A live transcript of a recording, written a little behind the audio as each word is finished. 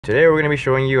Today we're going to be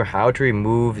showing you how to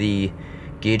remove the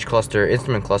gauge cluster,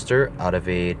 instrument cluster out of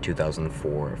a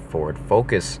 2004 Ford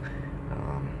Focus.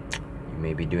 You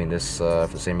may be doing this for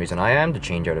the same reason I am, to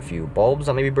change out a few bulbs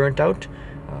that may be burnt out.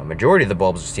 Majority of the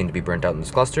bulbs seem to be burnt out in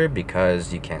this cluster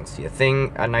because you can't see a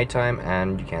thing at nighttime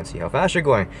and you can't see how fast you're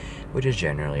going, which is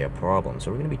generally a problem.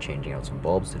 So we're going to be changing out some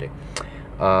bulbs today.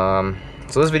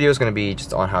 So this video is going to be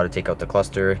just on how to take out the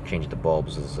cluster. Changing the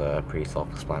bulbs is pretty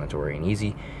self-explanatory and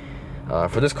easy.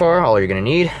 For this car, all you're going to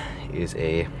need is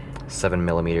a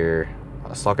 7mm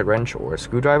socket wrench or a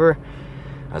screwdriver.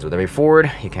 As with every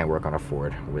Ford, you can't work on a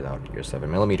Ford without your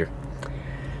 7mm.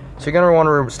 So you're going to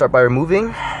want to start by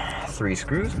removing 3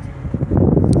 screws.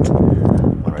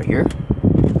 One right here,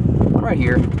 one right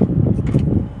here,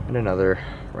 and another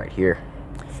right here.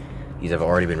 These have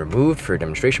already been removed for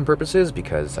demonstration purposes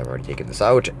because I've already taken this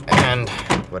out, and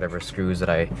whatever screws that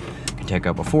I can take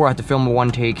out before I have to film a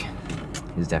one take,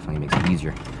 this definitely makes it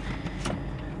easier.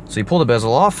 So you pull the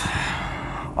bezel off,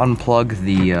 unplug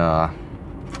the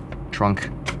trunk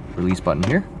release button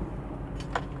here,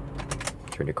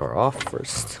 turn your car off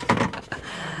first.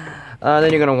 Then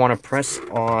you're going to want to press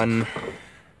on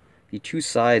the 2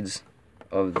 sides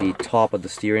of the top of the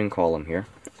steering column here,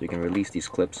 so you can release these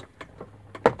clips.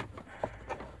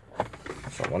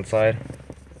 So on one side,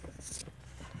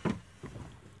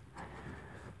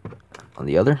 on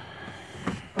the other.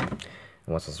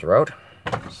 Once those are out,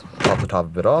 just pop the top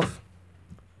of it off,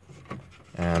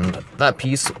 and that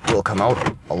piece will come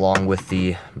out along with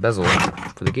the bezel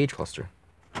for the gauge cluster.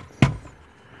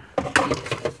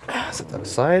 Set that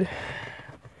aside.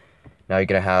 Now you're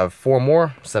going to have 4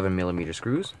 more 7mm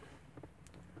screws.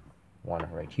 One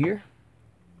right here,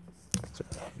 so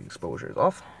the exposure is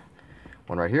off.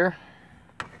 One right here,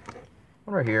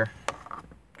 one right here,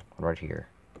 one right here.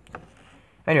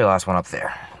 And your last one up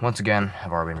there. Once again,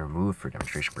 have already been removed for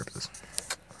demonstration purposes.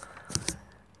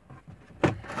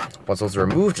 Once those are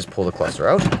removed, just pull the cluster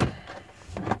out.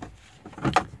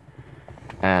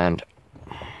 And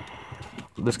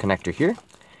this connector here,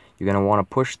 you're going to want to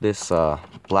push this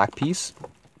black piece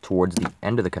towards the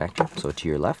end of the connector, so to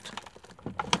your left.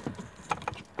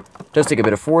 It does take a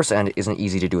bit of force and isn't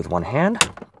easy to do with one hand.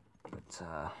 But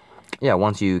yeah,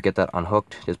 once you get that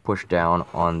unhooked, just push down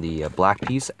on the black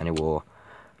piece and it will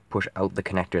push out the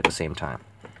connector at the same time.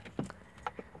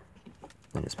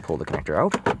 Then just pull the connector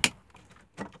out.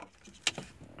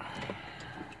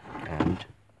 And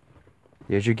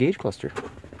there's your gauge cluster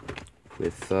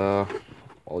with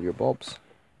all your bulbs.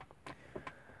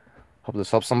 Hope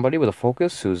this helps somebody with a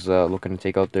Focus who's looking to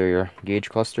take out their gauge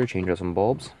cluster, change out some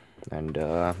bulbs. And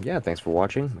yeah, thanks for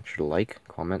watching. Make sure to like,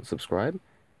 comment, subscribe,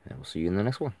 and we'll see you in the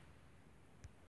next one.